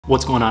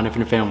What's going on,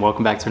 Infinite Fan?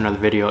 Welcome back to another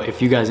video.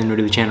 If you guys are new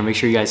to the channel, make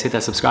sure you guys hit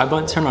that subscribe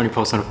button, turn on your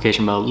post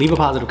notification bell, leave a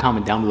positive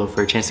comment down below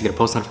for a chance to get a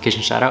post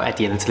notification shout out at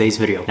the end of today's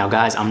video. Now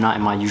guys, I'm not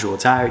in my usual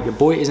attire. Your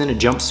boy is in a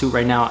jumpsuit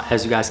right now,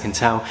 as you guys can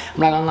tell.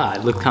 I'm not gonna lie, I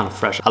look kind of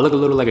fresh. I look a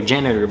little like a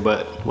janitor,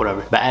 but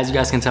whatever. But as you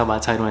guys can tell by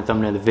the title and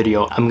thumbnail of the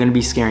video, I'm gonna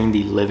be scaring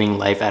the living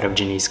life out of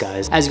Janiece,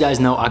 guys. As you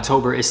guys know,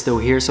 October is still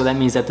here, so that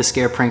means that the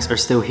scare pranks are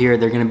still here.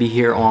 They're gonna be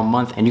here all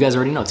month, and you guys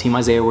already know, Team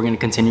Isaiah, we're gonna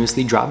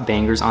continuously drop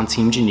bangers on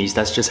Team Janiece.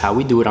 That's just how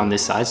we do it on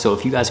this side. So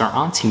if you guys are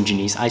on Team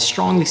Janiece, I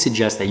strongly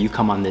suggest that you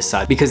come on this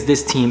side because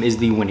this team is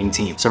the winning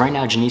team. So right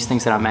now, Janiece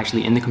thinks that I'm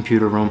actually in the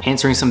computer room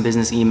answering some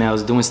business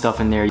emails, doing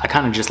stuff in there. I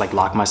kind of just like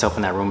lock myself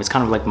in that room. It's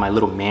kind of like my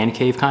little man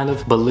cave kind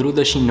of, but little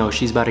does she know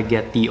she's about to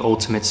get the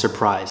ultimate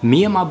surprise.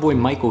 Me and my boy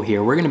Michael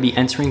here, we're gonna be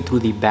entering through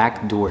the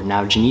back door.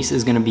 Now Janiece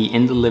is gonna be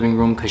in the living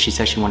room because she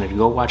said she wanted to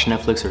go watch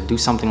Netflix or do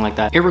something like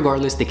that.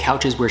 Irregardless, the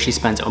couch is where she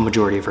spends a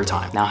majority of her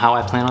time. Now how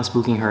I plan on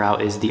spooking her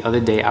out is the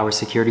other day our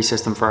security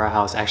system for our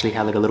house actually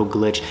had like a little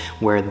glitch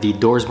where the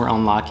doors were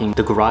unlocking,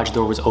 the garage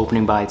door was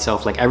opening by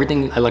itself, like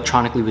everything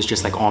electronically was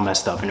just like all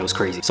messed up and it was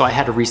crazy. So I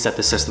had to reset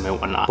the system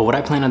and whatnot. But what I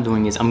plan on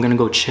doing is I'm gonna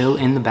go chill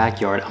in the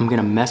backyard. I'm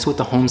gonna mess with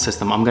the home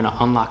system. I'm gonna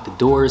unlock the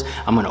doors.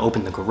 I'm gonna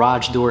open the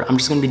garage door. I'm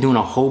just gonna be doing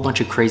a whole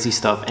bunch of crazy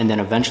stuff, and then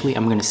eventually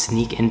I'm gonna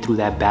sneak in through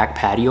that back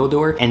patio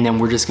door, and then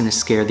we're just gonna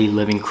scare the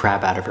living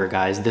crap out of her,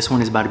 guys. This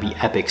one is about to be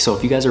epic. So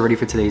if you guys are ready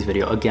for today's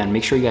video, again,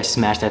 make sure you guys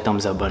smash that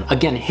thumbs up button.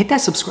 Again, hit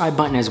that subscribe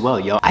button as well,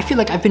 yo. I feel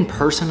like I've been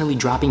personally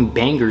dropping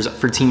bangers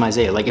for Team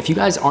Isaiah. Like if you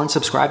guys aren't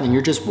subscribed and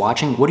you're just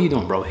watching, what are you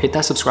doing, bro? Hit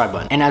that subscribe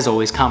button. And as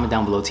always, comment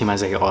down below Team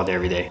Isaiah all day,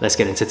 every day. Let's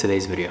get into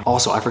today's video.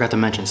 Also, I forgot to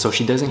mention, so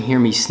she doesn't hear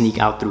me sneak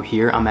out through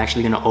here. I'm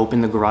actually gonna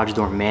open the garage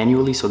door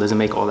manually so it doesn't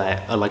make all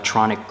that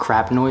electronic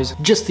crap noise,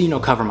 just to, you know,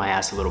 cover my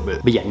ass a little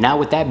bit. But yeah, now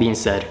with that being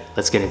said,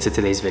 let's get into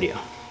today's video.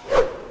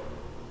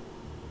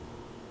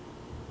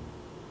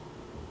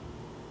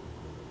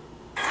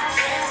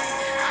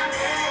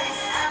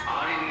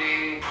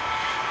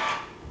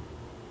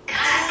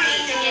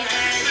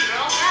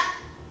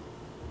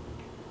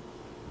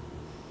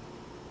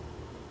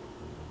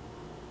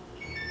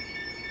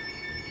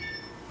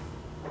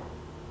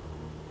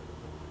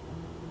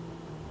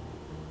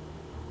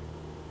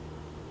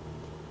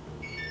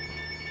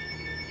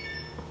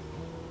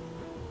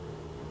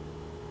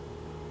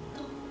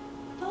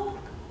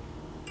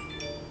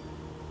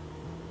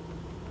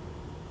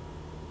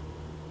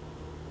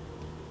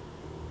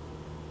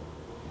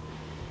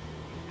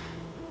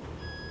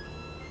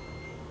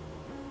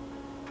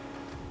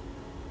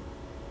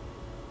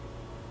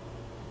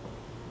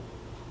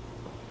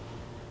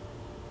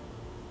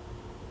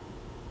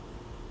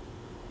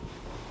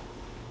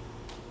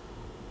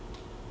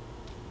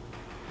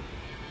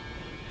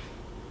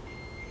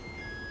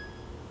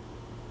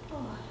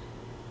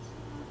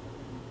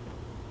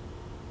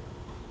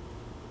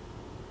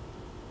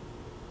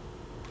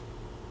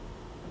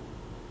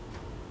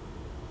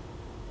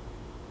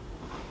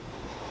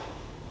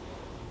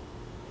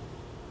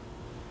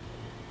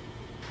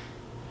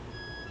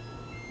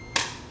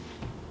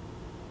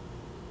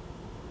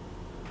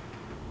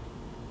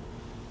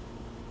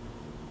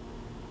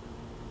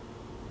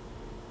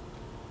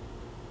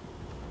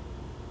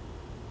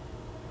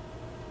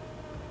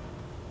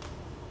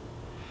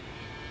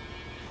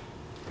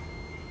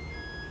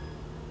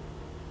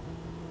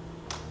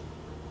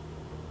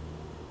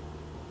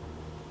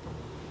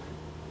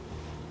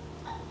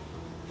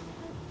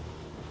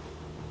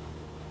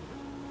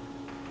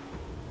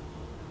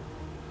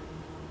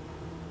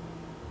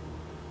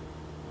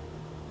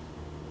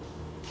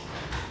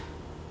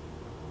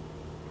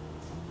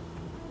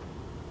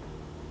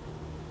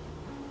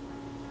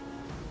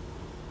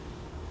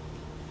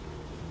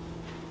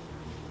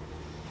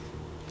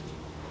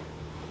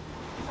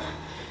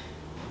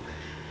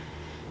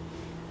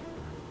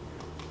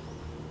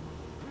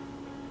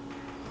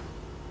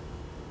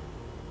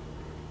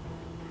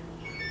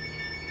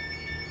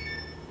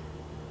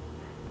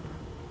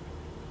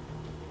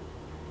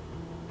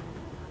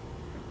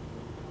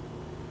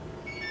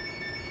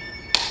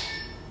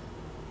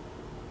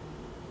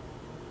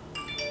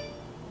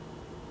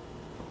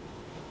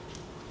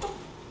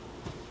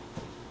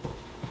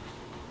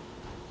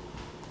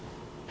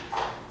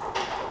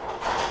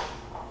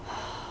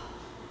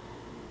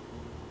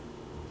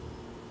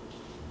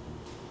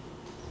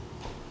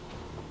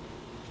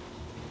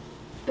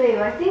 Babe,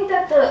 I think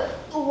that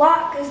the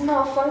lock is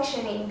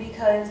malfunctioning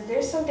because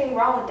there's something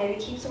wrong with it. It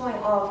keeps going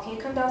off. Can you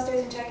come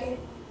downstairs and check it?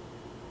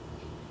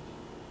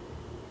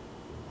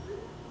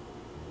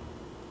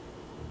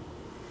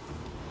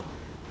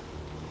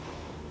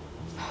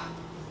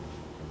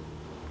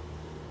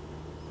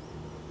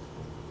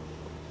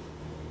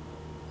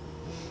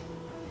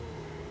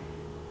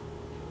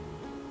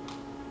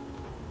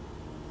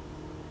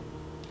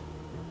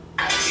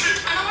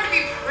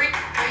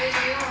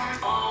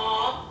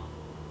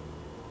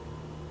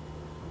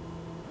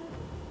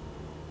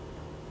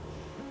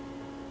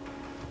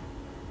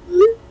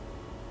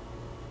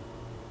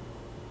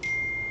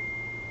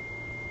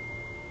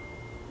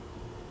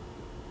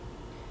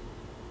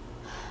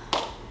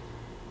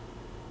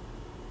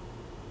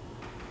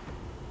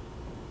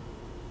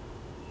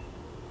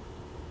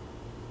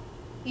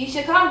 You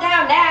should calm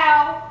down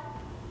now.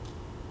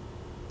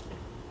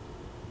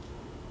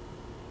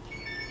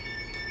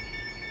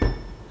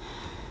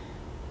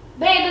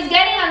 Babe, it's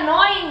getting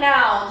annoying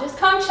now. Just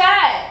come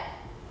chat.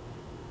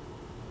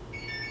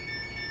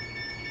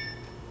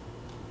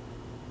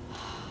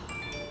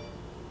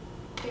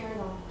 Here we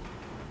go.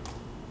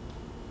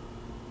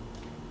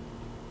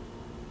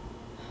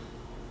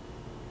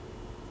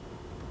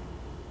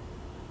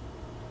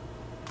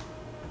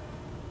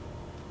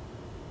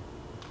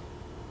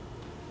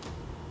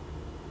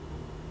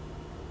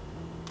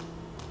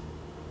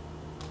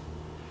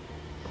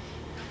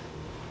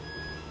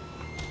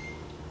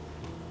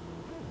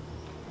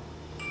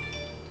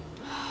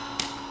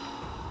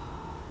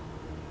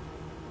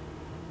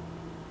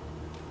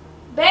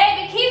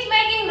 Babe, it keeps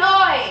making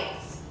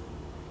noise.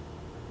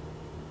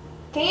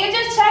 Can you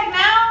just check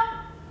now?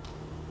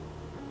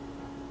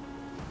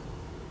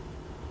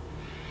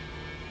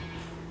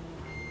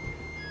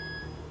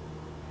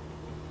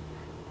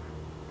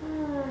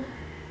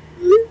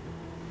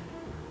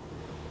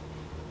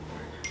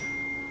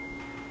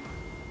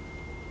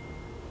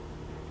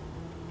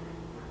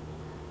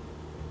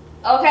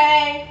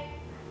 Okay.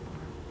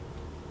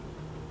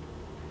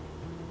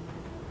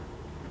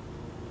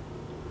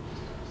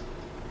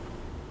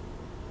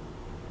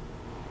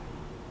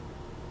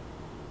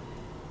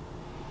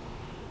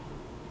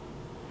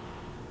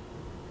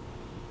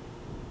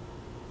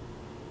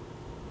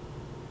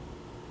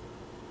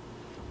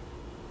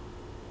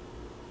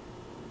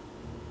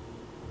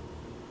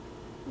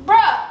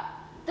 Bruh,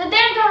 the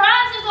damn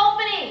garage is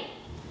opening.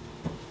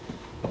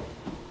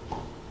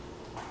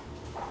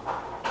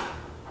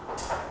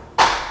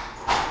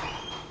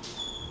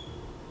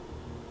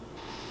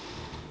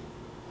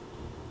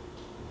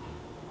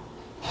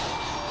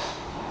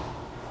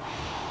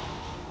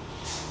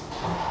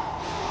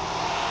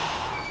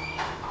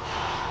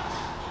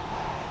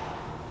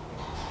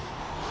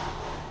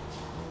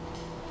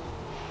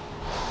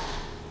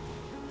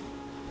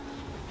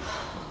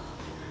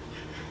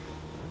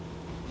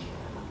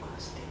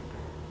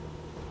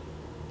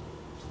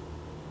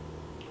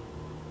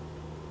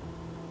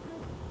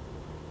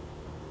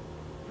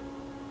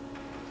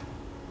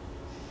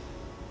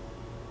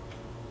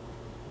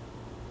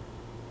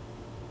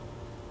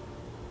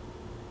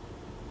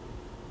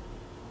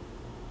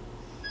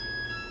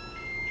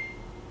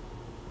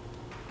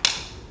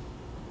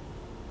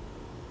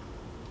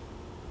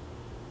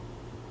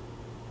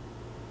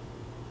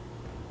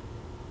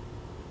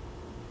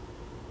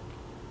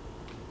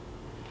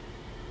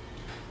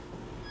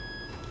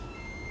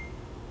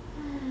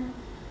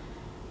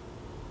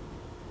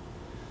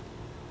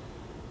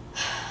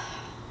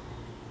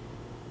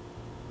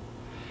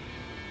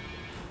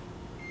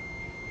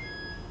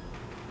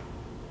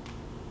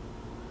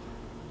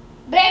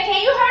 Babe,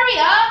 can you hurry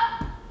up?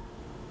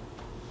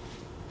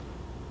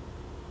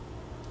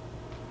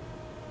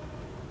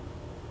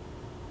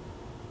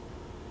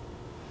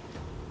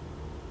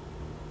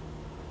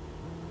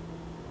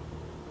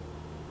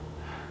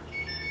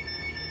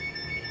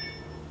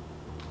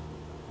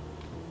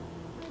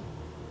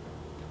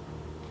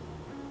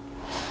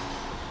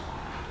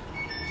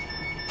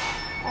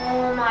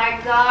 Oh my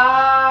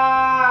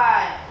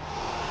God.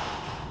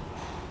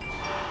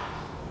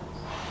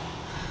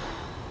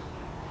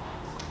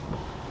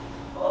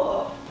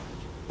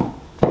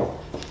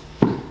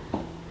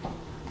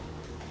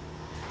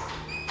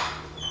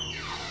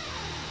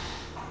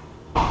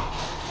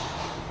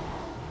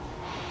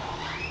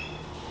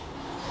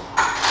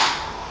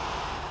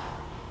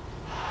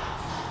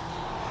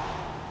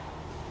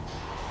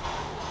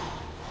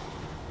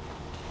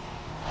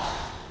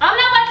 I'm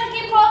not about to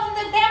keep closing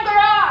the damn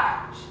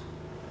garage.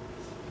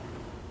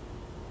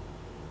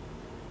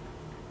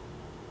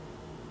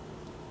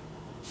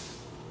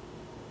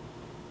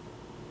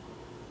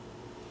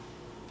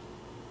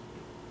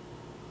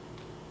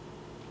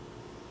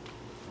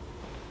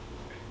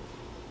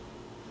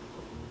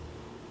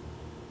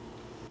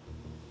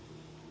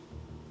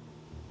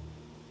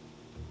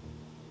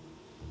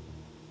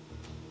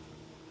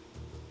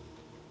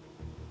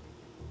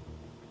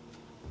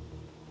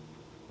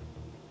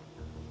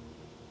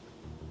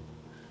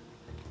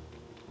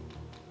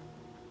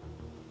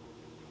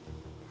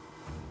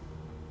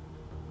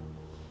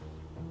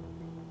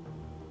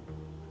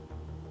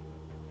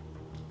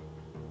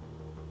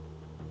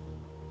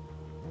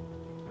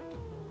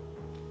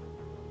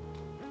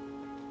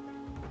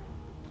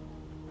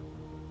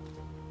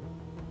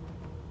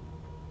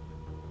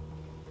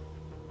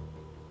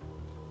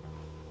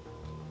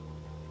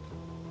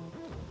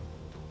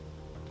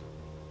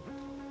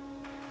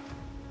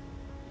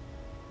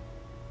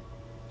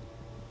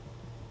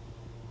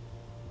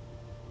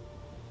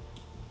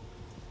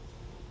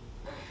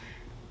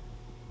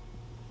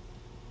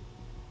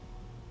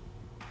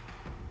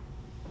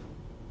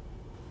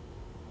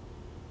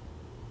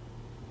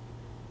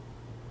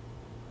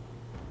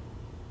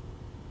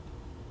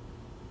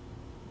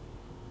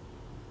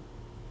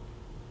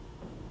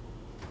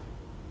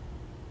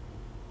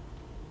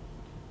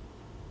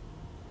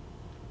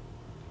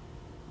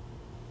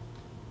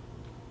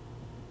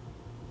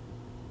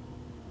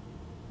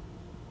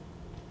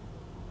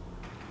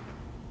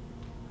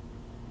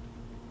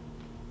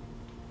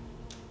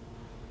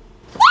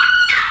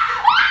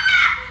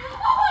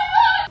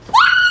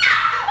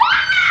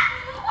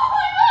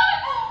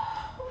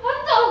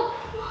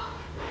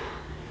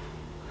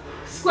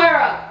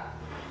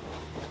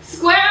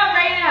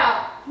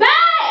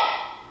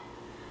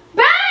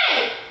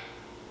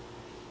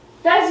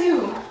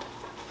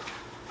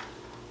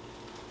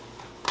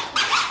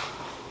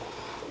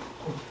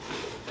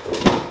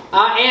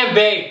 Damn,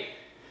 babe.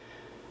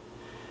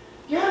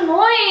 You're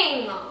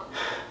annoying.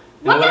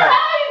 What the hell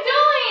are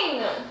you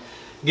doing?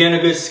 Getting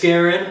a good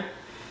scare in.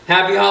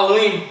 Happy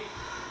Halloween.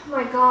 Oh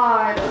my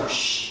god. Oh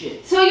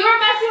shit. So you were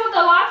messing with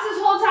the locks this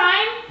whole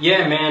time?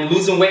 Yeah, man,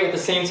 losing weight at the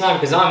same time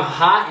because I'm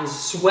hot and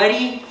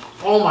sweaty.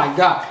 Oh my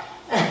god.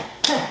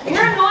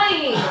 You're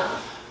annoying.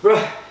 Bro.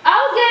 I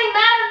was getting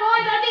mad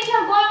annoyed. That thing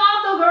kept going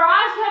off. The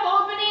garage kept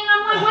opening.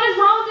 I'm like, what is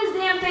wrong with this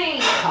damn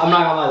thing? I'm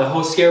not gonna lie, the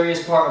whole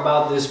scariest part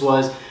about this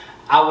was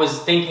I was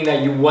thinking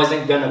that you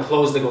wasn't gonna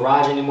close the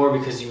garage anymore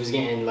because you was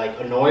getting like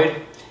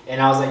annoyed.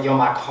 And I was like, yo,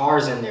 my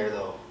car's in there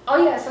though.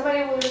 Oh yeah,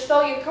 somebody would have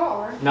stole your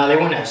car. No, they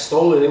wouldn't have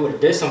stole it, they would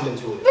have did something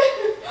to it.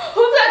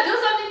 Who's gonna do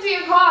something to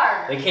your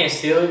car? They can't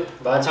steal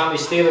it. By the time they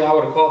steal it, I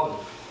would have caught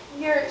them.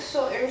 You're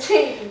so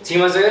irritating.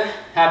 Team Isaiah,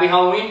 happy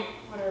Halloween.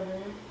 Whatever.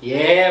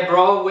 Yeah,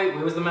 bro. Wait,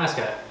 where was the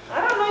mascot?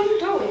 I don't know what you're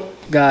doing.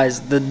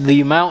 Guys, the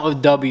amount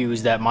of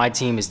W's that my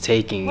team is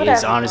taking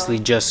is honestly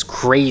just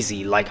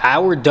crazy. Like,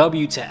 our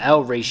W to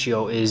L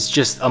ratio is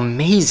just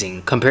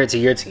amazing compared to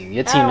your team.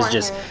 Your team is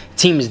just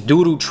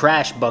doo-doo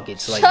trash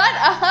buckets. Like, shut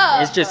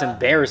up. It's just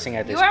embarrassing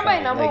at this point. You are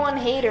my number one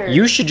hater.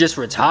 You should just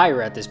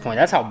retire at this point.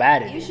 That's how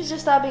bad it is. You should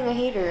just stop being a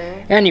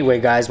hater. Anyway,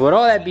 guys, with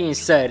all that being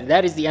said,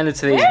 that is the end of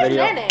today's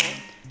video. Nene?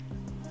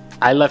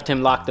 I left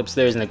him locked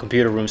upstairs in the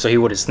computer room so he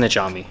wouldn't snitch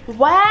on me.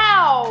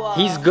 Wow.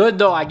 He's good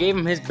though. I gave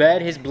him his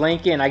bed, his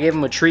blanket, and I gave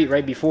him a treat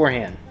right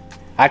beforehand.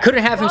 I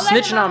couldn't have him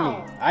snitching on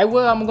me. I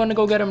will. I'm going to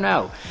go get him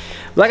now.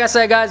 Like I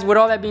said, guys, with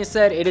all that being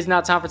said, it is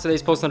now time for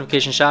today's post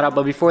notification shout out.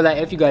 But before that,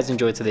 if you guys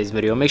enjoyed today's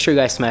video, make sure you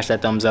guys smash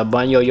that thumbs up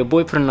button. Yo, your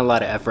boy put in a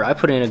lot of effort. I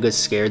put in a good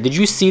scare. Did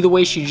you see the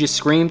way she just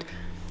screamed?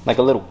 Like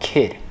a little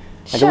kid.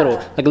 Like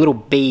a little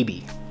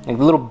baby. Like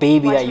the little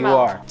baby that you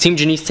are. Team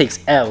Janiece takes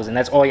L's, and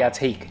that's all y'all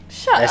take.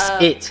 That's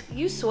it.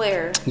 You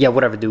swear. Yeah,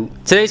 whatever,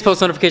 dude. Today's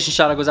post notification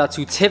shout out goes out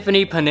to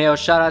Tiffany Paneo.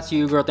 Shout out to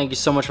you, girl. Thank you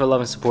so much for the love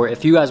and support.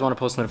 If you guys want a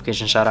post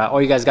notification shout out, all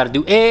you guys got to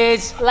do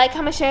is like,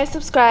 comment, share, and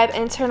subscribe,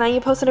 and turn on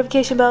your post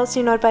notification bell so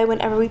you're notified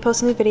whenever we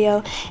post a new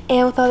video.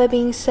 And with all that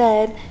being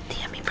said,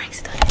 DM me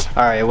breaks.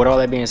 All right, with all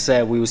that being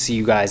said, we will see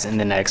you guys in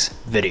the next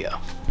video.